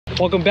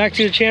Welcome back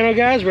to the channel,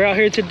 guys. We're out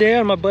here today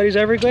on my buddy's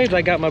Everglades.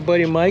 I got my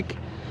buddy Mike,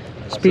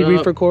 Speed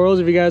Reef for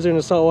Corals. If you guys are in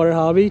the saltwater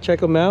hobby,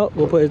 check him out.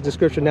 We'll put his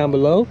description down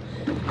below.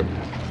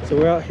 So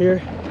we're out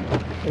here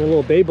in a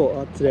little bay boat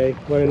out today,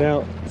 running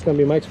out. It's gonna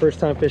be Mike's first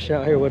time fishing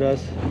out here with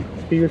us.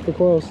 Speed Reef for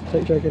Corals,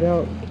 check it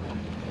out.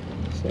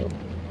 So,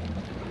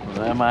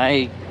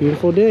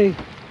 beautiful day.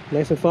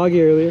 Nice and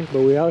foggy earlier,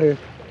 but we out here.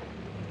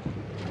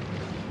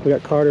 We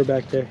got Carter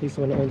back there. He's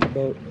the one that owns the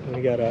boat. And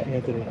we got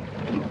Anthony.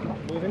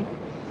 Moving?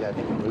 Yeah, I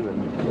think we're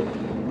moving.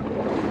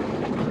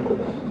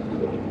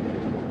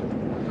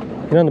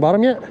 You on the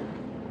bottom yet?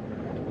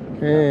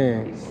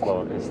 Yeah. He's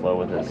slow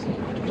with this.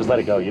 Just let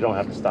it go. You don't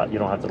have to stop. You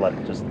don't have to let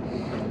it just.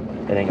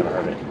 It ain't gonna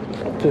hurt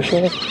it. Fish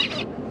on. Yeah,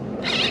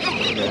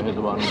 hit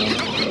the bottom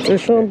again.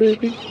 Fish on,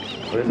 baby.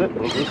 What is it?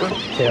 Little grouper?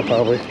 Yeah,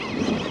 probably.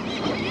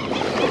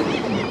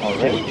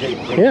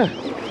 Already? Yeah.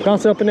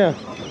 Bounce it up and down.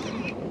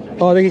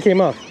 Oh, I think he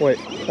came off. Wait,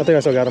 I think I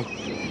still got him.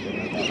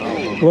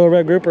 Little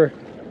red grouper.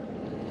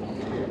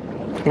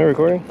 Am I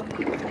recording?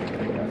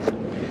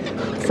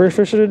 First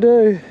fish of the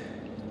day.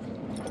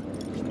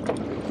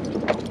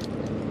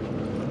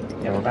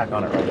 Yeah, we're back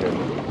on it right here.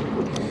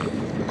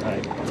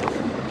 Alright.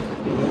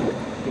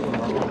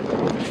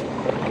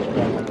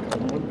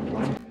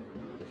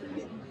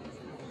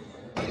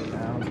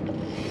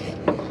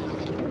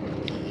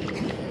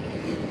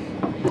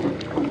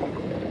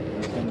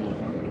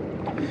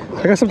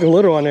 I got something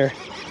little on there.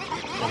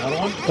 Another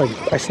one?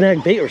 Like I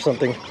snagged bait or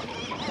something.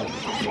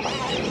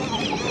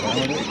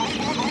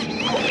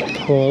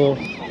 Oh.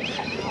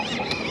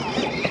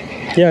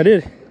 Yeah, I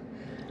did.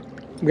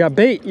 We got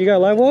bait. You got a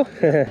live well?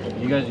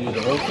 You guys use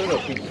a hook or a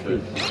piece of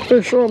food?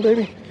 Fish on,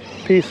 baby.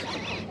 Piece.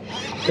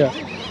 Yeah.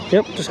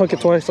 Yep. Just hook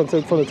it twice from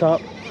the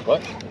top.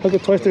 What? Hook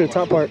it twice through the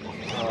top part,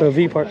 the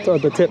V part,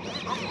 the tip.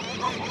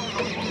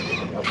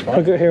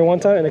 Hook it here one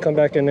time and then come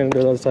back in and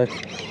do the other side.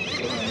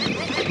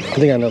 I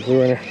think I know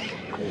blue runner.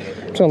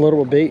 It's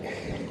unloadable bait.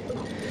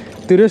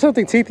 Dude, there's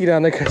something teethy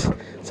down there because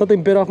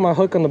something bit off my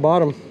hook on the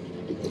bottom.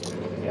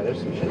 Yeah, there's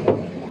some shit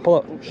down there. Pull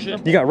up. Oh,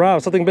 shit. You got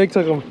robbed. Something big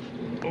took him.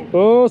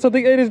 Oh,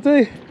 something ate his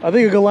day. I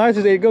think a Goliath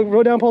just ate. Go,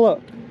 roll down, pull up.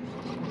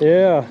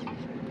 Yeah.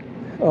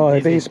 Oh, I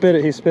think he spit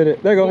it. He spit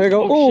it. There you go. There you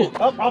go. Oh,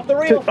 up off the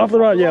reel. Off the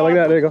rod. Yeah, like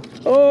that. There you go.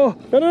 Oh,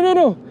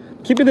 no.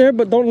 Keep it there,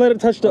 but don't let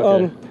it touch the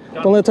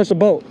don't let it touch the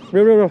boat.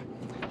 Reel.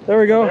 There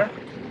we go.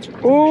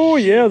 Oh,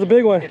 yeah, it's a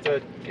big one. It's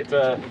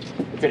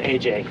an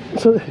AJ.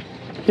 So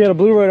he had a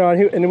blue rod on,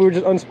 and we were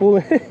just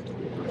unspooling.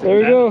 There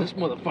we go. This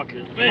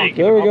motherfucker is big.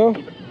 There we go.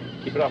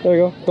 Keep it up. There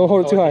you go. Don't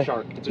hold it too high.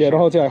 Yeah, don't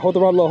hold it too high. Hold the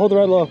rod low. Hold the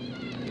rod low.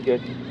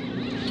 Good.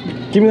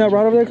 Give me that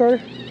rod over there,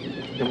 Carter.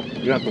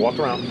 You have to walk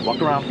around.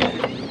 Walk around.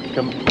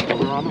 Come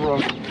around the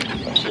road.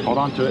 Hold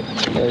on to it.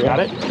 There you got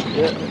go. it?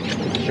 Yeah.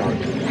 Shark.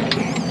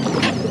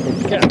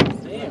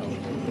 God damn.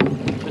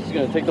 This is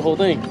gonna take the whole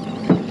thing.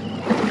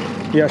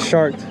 Yeah,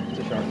 shark. It's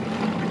a shark.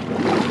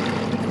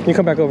 You can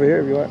come back over here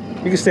if you want.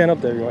 You can stand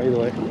up there if you want, either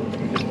way.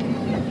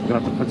 You're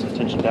gonna have to put some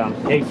tension down.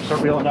 Hey,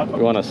 start reeling up. You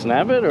wanna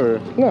snap it or?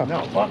 No.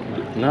 No, fuck.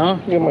 No?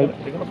 You got my,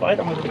 You're gonna bite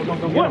them. We're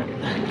gonna go get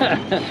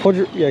them. hold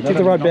your, yeah, keep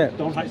the rod bent.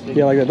 Don't hide.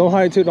 Yeah, like that. Don't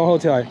hide too, don't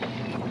hold too high.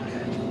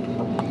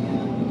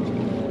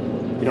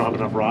 You don't have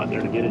enough rod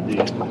there to get it, do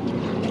you?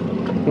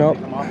 Nope,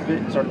 Come off of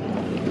it. Start.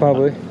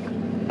 probably.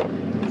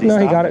 No,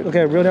 he got it.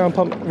 Okay, reel down,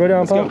 pump, reel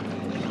down, pump.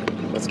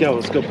 Let's go.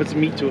 Let's go. Put some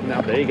meat to it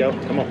now. There you go.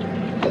 Come on.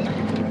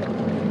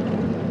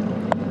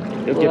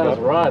 He'll give up.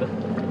 Rod.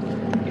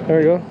 There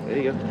we go. There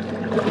you go.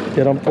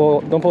 Yeah, don't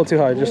pull too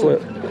high. Just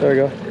let. There we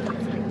go.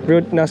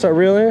 Reel, now start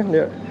reeling.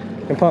 Yeah,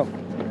 and pump.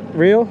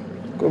 Reel.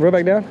 Go reel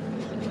back down.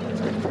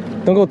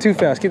 Don't go too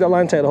fast. Keep that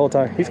line tight the whole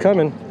time. He's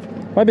coming.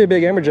 Might be a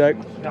big amberjack.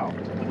 No.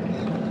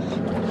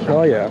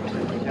 Oh yeah.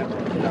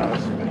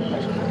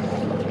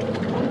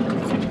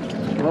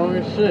 Wrong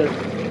as shit.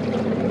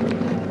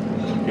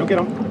 You'll get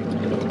him.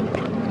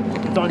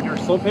 It's on your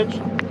slow pitch.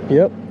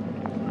 Yep.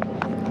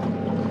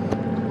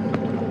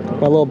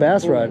 My little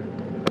bass rod.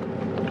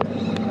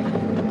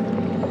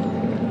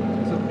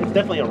 It's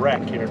definitely a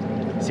wreck here.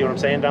 See what I'm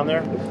saying down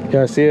there?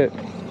 Yeah, I see it.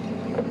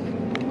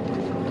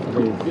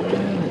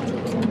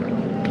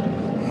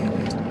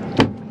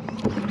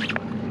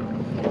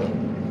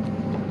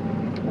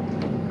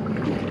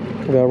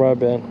 We got a rod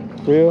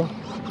band. Reel.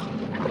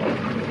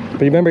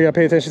 But remember, you gotta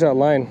pay attention to that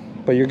line.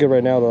 But you're good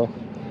right now, though.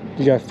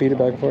 You gotta feed it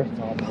back and forth.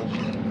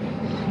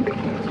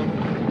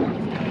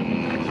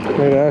 Look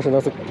at that action.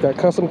 That's that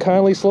custom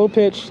kindly slow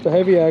pitch, the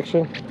heavy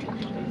action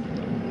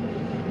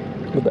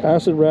with the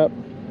acid wrap.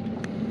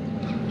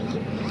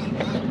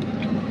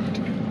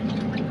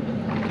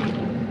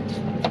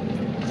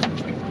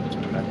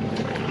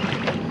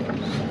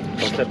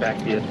 Don't step back,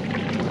 kid.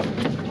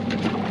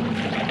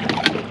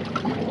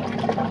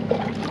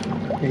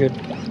 You're good.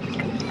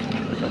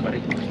 Somebody.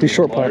 Do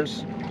short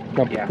pumps.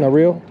 Now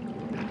reel.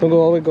 Don't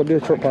go all the way. Go do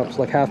the short pumps,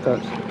 like half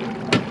pumps.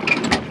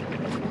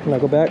 Now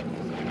go back.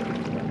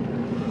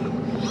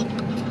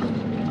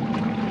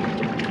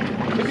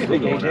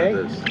 Big AJ?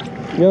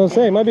 You know what I'm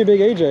saying? Might be a big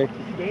AJ.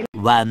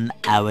 1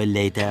 hour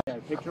later.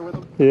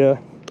 Yeah.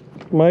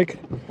 Mike?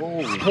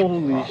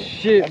 Holy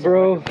shit,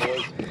 bro.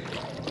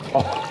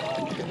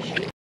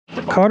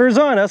 Carter's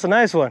on. That's a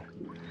nice one.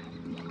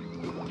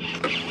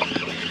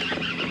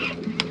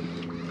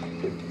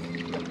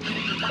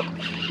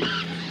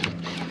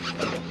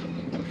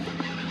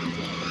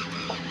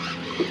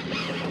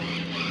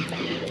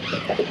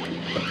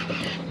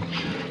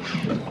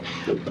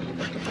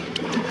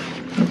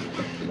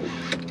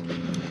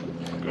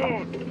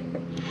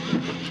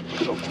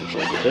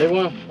 Big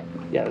one?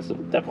 Yeah, this is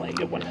definitely a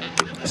good one.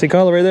 See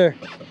color right there.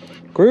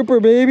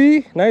 Grouper,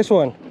 baby. Nice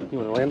one. You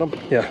want to land them?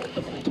 Yeah.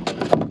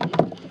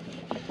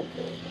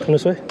 Come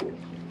this way.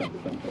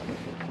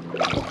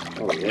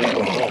 Oh, yeah.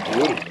 Oh,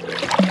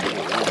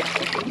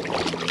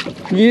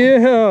 beauty.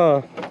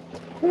 Yeah.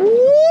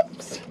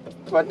 Whoops!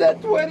 Put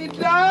that $20.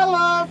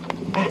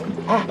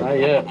 Not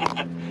yet.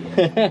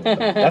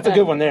 That's a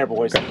good one there,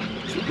 boys. Got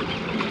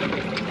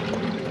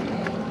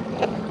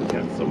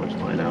so much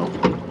line out.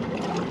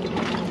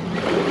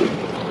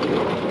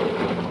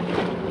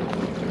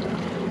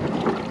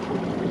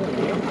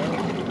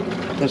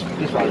 This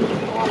rod is a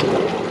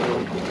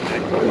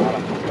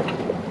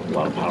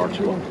lot of power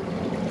to him.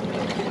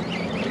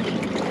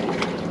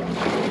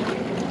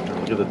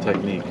 Look at the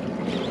technique.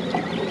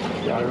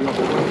 Yeah, I don't know if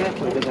it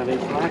doesn't have any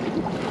slack.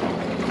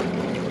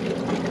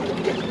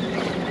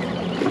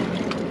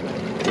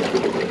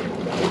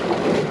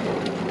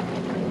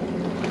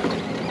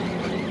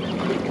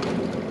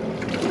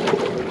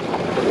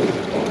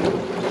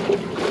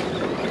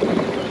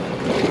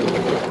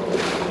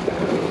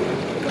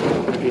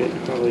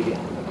 Probably get.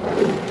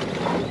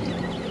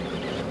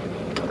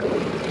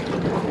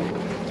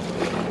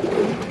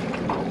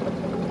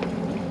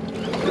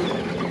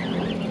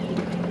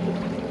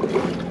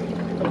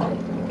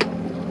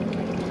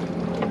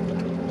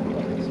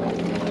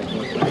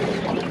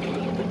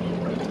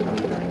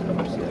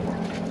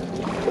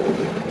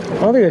 I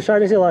don't think the shark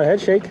needs a lot of head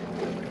shake.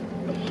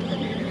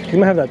 You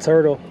might have that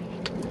turtle.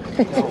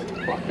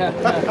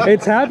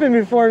 It's happened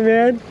before,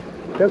 man.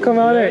 They'll come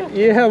out at,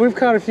 yeah, we've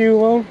caught a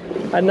few of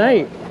them at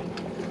night.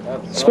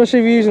 Especially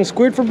if you're using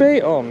squid for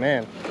bait. Oh,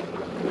 man.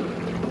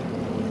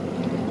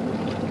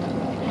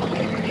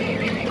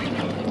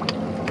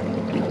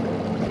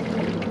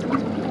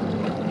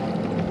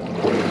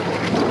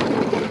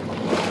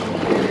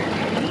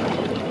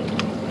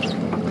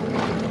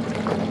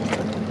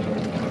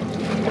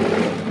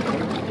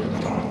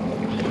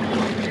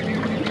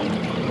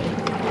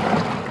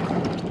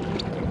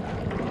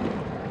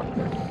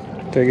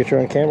 Gotta get you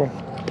on camera.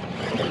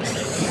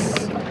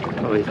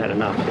 Oh, he's had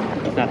enough.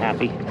 He's not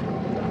happy.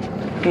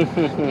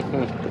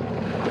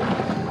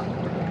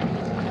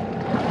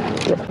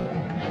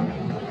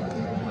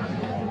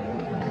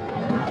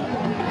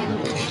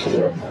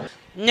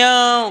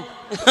 No.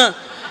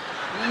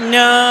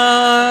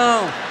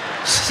 No.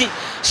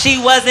 She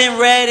wasn't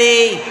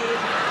ready.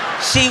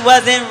 She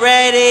wasn't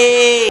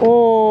ready.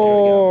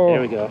 Oh.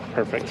 There we go.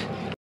 Perfect.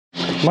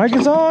 Mike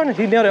is on.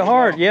 He nailed it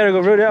hard. Yeah, to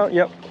go root out.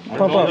 Yep.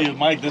 Pump up.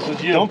 Mike, this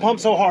is you. Don't pump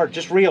so hard.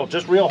 Just reel.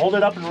 Just reel. Hold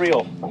it up and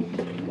reel.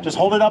 Just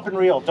hold it up and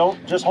reel.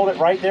 Don't just hold it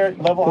right there,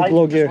 level height.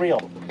 Low Just gear. reel.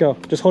 Go.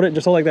 Just hold it.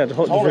 Just hold like that. Just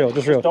reel. it.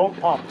 Just reel. Don't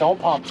pump. Don't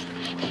pump.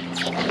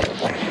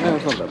 No,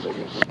 it's not that big.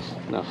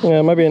 No. Yeah,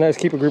 it might be a nice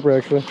keeper grouper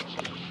actually.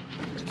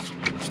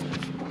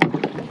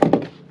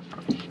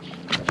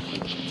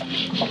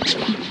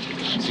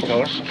 See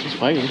color? He's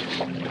fighting.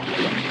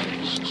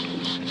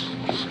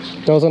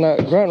 That was on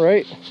that grunt,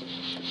 right?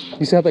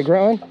 You still have that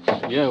grunt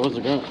on? Yeah, it was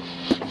a grunt.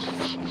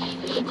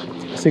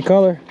 See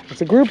color.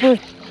 It's a grouper.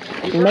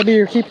 It might be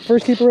your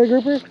first keeper ray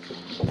grouper.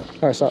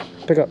 All right, stop.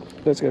 Pick up.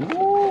 That's good.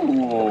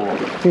 Ooh.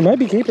 He might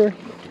be keeper.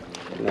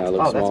 No, it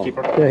looks Oh, that's small.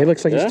 keeper. Yeah, he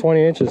looks like Yeah? he's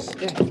 20 inches.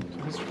 Yeah.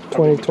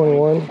 20,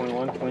 21.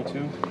 21, 22.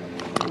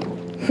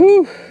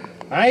 Whew.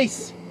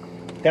 Nice.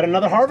 Got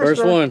another harvester.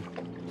 First one.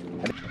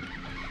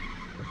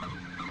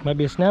 Might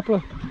be a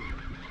snapper.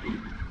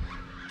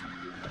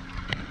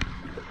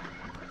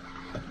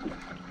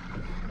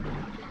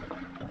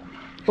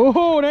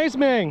 Oh, nice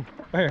mang.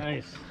 Right here.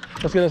 Nice.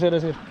 Let's get.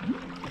 Let's get.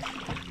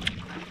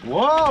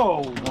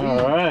 Whoa.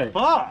 All right.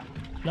 Fuck.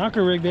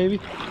 Knocker rig, baby.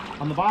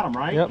 On the bottom,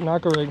 right? Yep,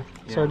 knocker rig.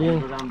 Yeah, Sardine.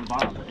 Go down to the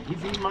bottom.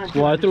 He's eating mine.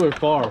 Well, I threw it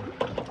far.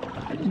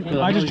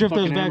 I just drift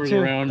those back too.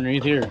 Around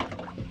underneath here.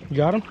 You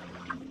got him?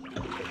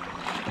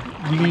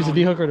 You can use a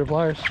D-hook or the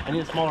pliers. I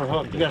need a smaller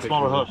hook. You got a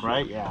smaller hook,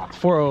 right? Yeah.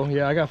 4-0.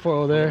 Yeah, I got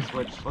 4-0 there.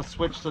 Let's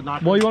switch to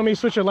knocker. Well, you want me to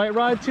switch your light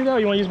rod too, though? Or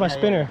you want to use my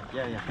spinner?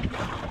 Yeah, yeah.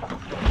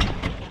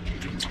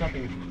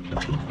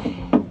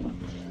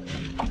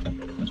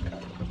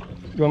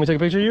 You want me to take a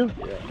picture of you?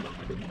 Yeah.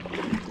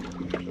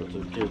 Those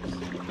are jigs.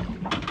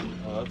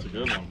 Oh, that's a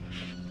good one.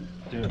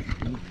 Dude,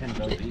 you need 10 of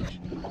those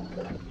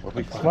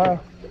each. Smile.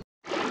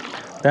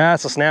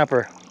 That's a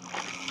snapper.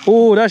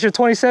 Ooh, that's your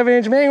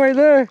 27-inch mang right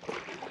there.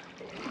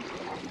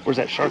 Where's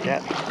that shark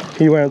at?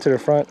 He went up to the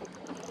front.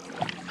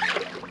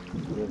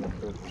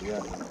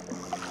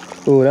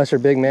 Ooh, that's your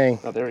big mang.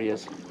 Oh, there he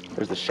is.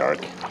 There's the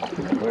shark.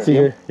 See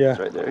here? Yeah. He's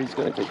right there. He's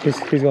gonna take.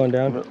 He's going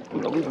down. I'm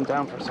gonna leave him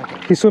down for a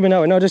second. He's swimming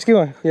out. No, just keep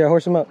going. Yeah,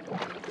 horse him up.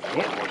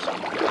 Can't horse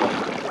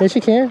him. Yes,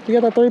 you can.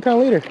 You got that 30-pound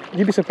leader.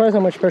 You'd be surprised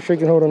how much pressure you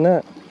can hold on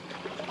that.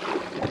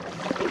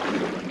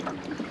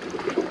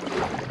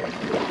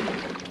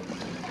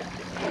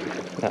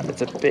 No,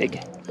 it's a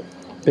big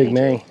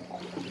mang.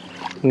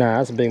 Nah,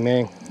 that's a big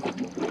mang.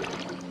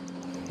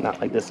 Not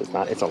like this. It's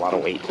not. It's a lot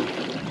of weight.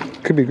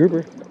 Could be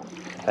grouper.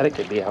 That it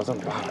could be. I was on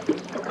the bottom.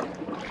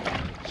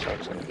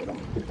 Shark's gonna get him.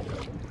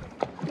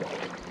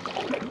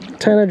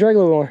 Tighten that drag a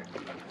little more.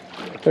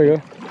 There you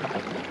go.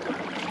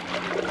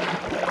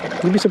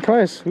 You'd be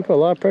surprised. We put a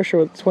lot of pressure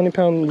with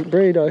 20-pound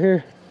braid out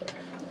here.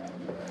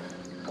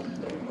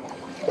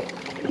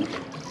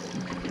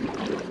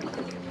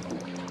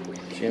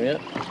 See him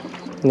yet?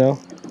 No.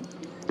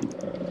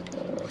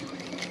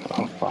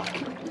 Oh fuck.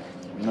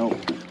 Nope.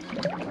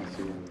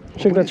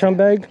 Check that chum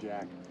bag.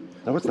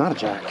 No, it's not a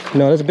jack.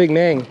 No, that's a big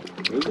mang.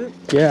 Is it?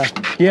 Yeah.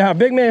 Yeah,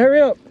 big mang.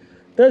 Hurry up.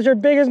 That's your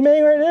biggest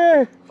mang right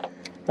there.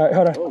 All right,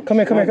 hold on. Come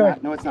here, come here, come here.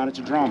 No, it's not. It's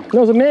a drum.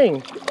 No, it's a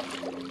mang.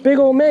 Big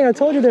old mang. I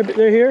told you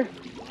they're here.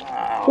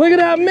 Wow. Look at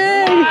that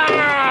mang.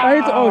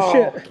 Wow. Oh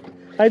shit.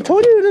 I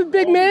told you it was a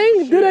big mang.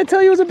 Shit. Did I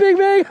tell you it was a big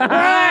mang?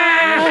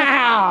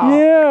 Wow.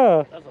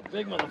 Yeah. That's a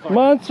big motherfucker.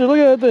 Monster. Look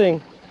at that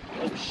thing.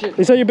 Oh shit.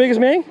 Is that your biggest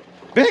mang?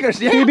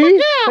 Biggest, yeah. PB?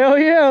 Yeah. Hell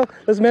yeah.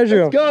 Let's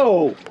measure him. Let's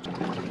go.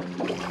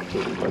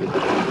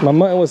 My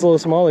mutton was a little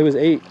small. He was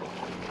 8.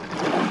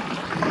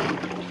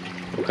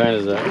 What kind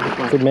is that?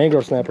 It's a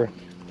mangrove snapper.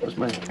 Where's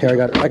mine? Here, I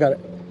got it. I got it.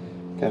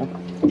 Got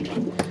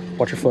him.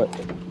 Watch your foot.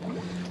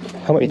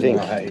 How much?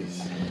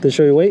 Nice. Did it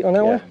show your weight on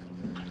that one?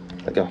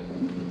 Let go.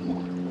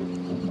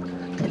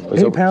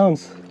 8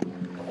 pounds.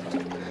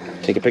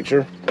 Take a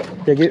picture.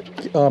 Yeah,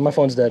 get. My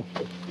phone's dead.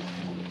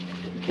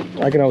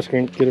 I can always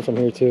get it from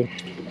here too.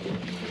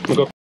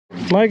 Go.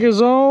 Mike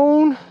is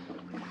on.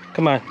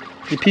 Come on,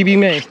 your PB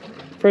man.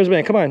 First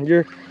man, come on.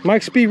 You're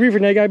Mike Speed Reefer.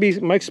 Now you gotta be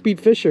Mike Speed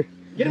Fisher.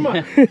 Get him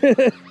up.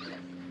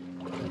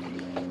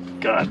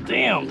 God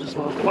damn, this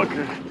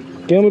motherfucker.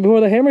 Get him before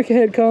the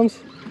hammerhead comes.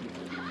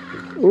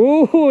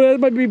 Ooh, that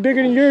might be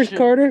bigger than yours,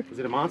 Carter. Is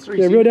it a monster?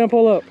 Yeah, reel down,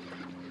 pull up.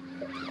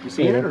 You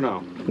seen it or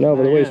no? No,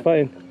 but the way he's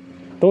fighting.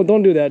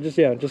 Don't do that. Just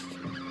just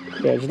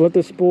let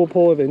the spool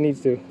pull if it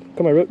needs to.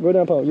 Come on, reel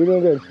down, pull. You're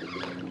doing good.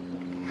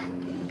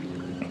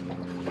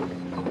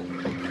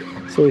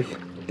 So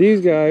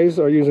these guys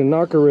are using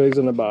knocker rigs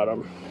on the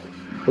bottom.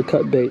 They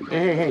cut bait.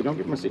 Hey, don't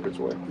give my secrets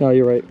away. No,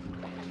 you're right.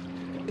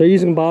 They're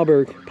using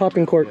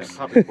popping corks. Yeah,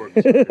 popping corks.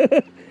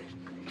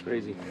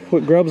 Crazy.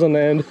 With grubs on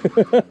the end.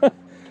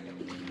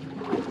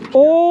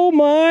 Oh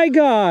my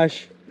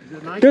gosh.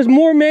 There's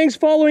more mangs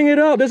following it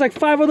up. There's like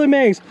 5 other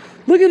mangs.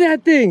 Look at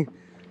that thing.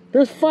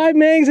 There's 5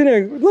 mangs in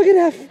there. Look at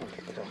that.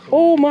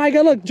 Oh my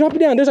god, look, drop it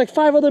down. There's like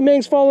 5 other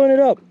mangs following it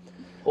up.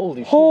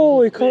 Holy shit.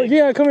 Holy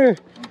yeah, come here.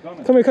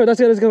 Come here, that's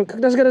good,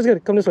 that's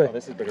good. Come this way. Oh,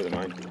 this is bigger than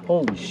mine.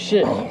 Holy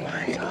shit. Oh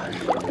my god.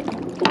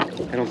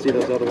 I don't see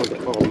those other ones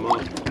that follow them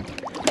up.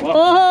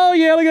 Oh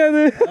yeah, look at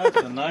this.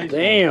 That's a nice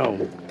Damn.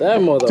 That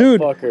motherfucker.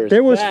 Dude,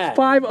 there was fat.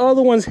 5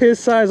 other ones his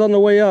size on the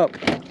way up.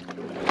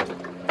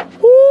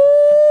 Woo!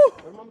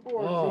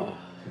 Oh.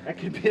 That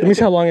could be. Let me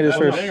see how long it is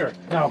first.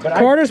 No, but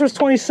Carter's was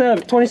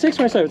 27, 26,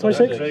 27,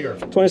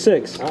 26?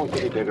 26. I want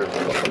to be bigger.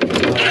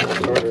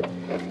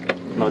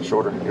 No, it's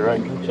shorter. You're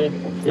right. Okay.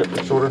 Yep,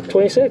 it's shorter.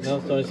 26? No,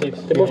 it's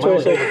 26. They're both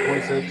 26.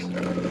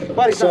 26.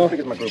 But he's not as big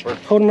as my grouper.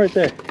 Hold him right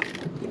there.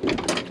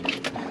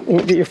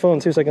 Get your phone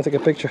too so I can take a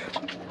picture.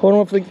 Hold him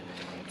up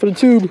for the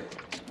tube.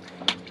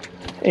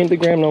 Ain't the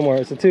gram no more,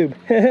 it's a tube.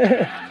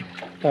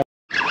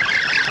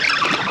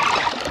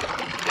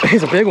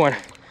 He's a big one.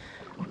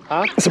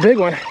 Huh? It's a big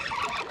one.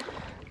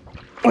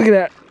 Look at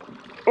that.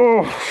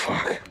 Oh,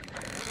 fuck.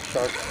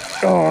 Shark.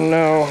 Oh,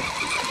 no.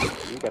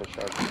 You got a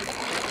shark.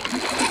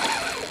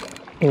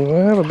 I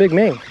have a big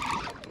mang. You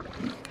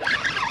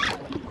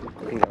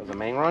think that was a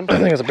mang run? I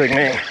think it's a big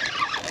mang.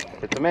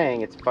 If it's a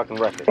mang, it's a fucking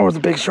record. Or it's a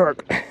big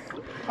shark.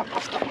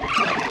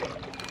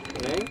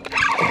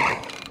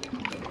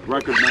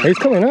 Record mang. He's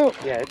coming out.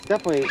 Yeah, it's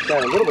definitely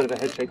got a little bit of a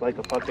head shake like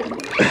a fucking...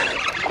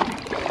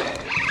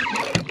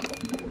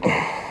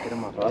 Get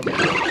him up.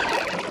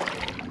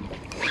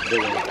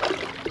 Big one.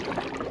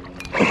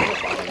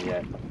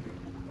 Yet.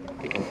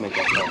 Let's make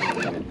that stuff in a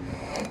minute.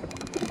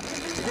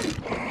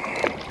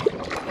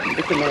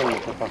 It's a man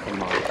with a fucking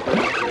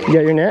monster. You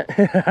got your net?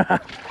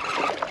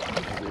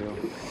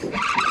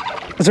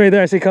 It's right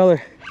there, I see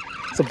color.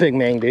 It's a big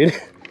mang, dude.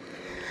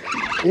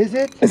 Is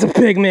it? It's a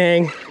big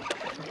mang.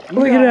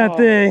 Look at that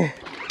thing.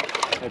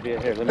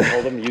 Here, let me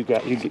hold him.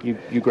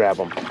 You grab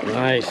him.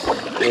 Nice.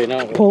 Wait,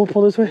 no. Pull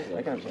this way.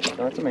 I got him.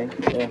 No, it's a mang.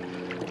 Yeah.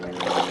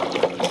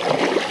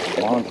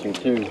 Monster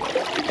too.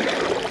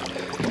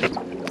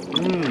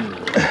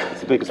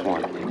 It's the biggest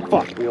one.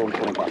 Fuck, we owe him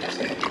 20 bucks.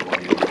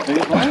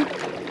 Biggest one?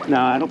 No,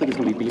 I don't think it's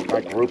gonna be beat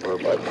by grouper,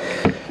 but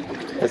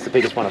that's the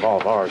biggest one of all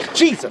of ours.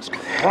 Jesus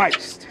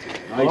Christ!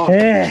 Nice. Oh.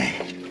 Yeah.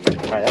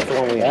 Alright, that's the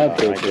one we have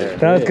right there.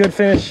 That was a good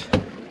finish.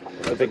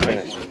 That's a big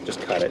finish.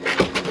 Just cut it.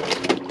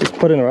 Just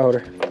put it in the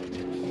holder.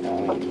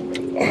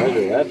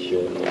 Measure that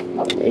shit.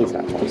 He's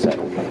not 27.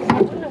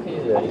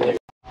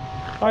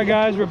 Alright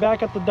guys, we're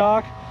back at the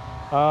dock.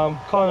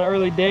 Calling it an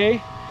early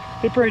day.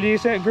 Did pretty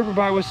decent. Grouper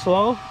bite was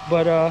slow,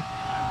 but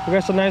we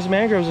got some nice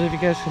mangroves if you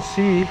guys can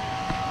see.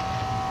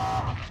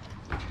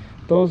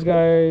 Those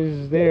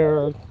guys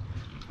there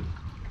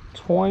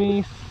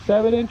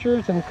 27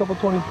 inchers and a couple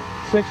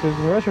 26s,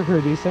 and the rest are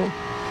pretty decent.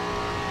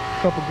 A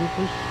couple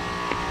goofers.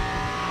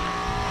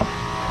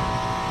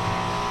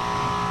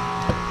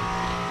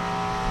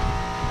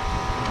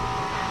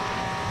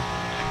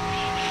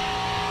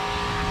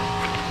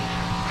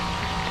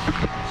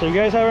 So if you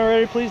guys haven't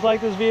already, please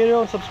like this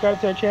video and subscribe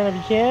to our channel if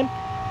you can,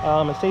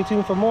 and stay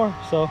tuned for more.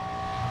 So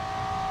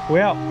we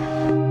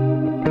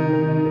out.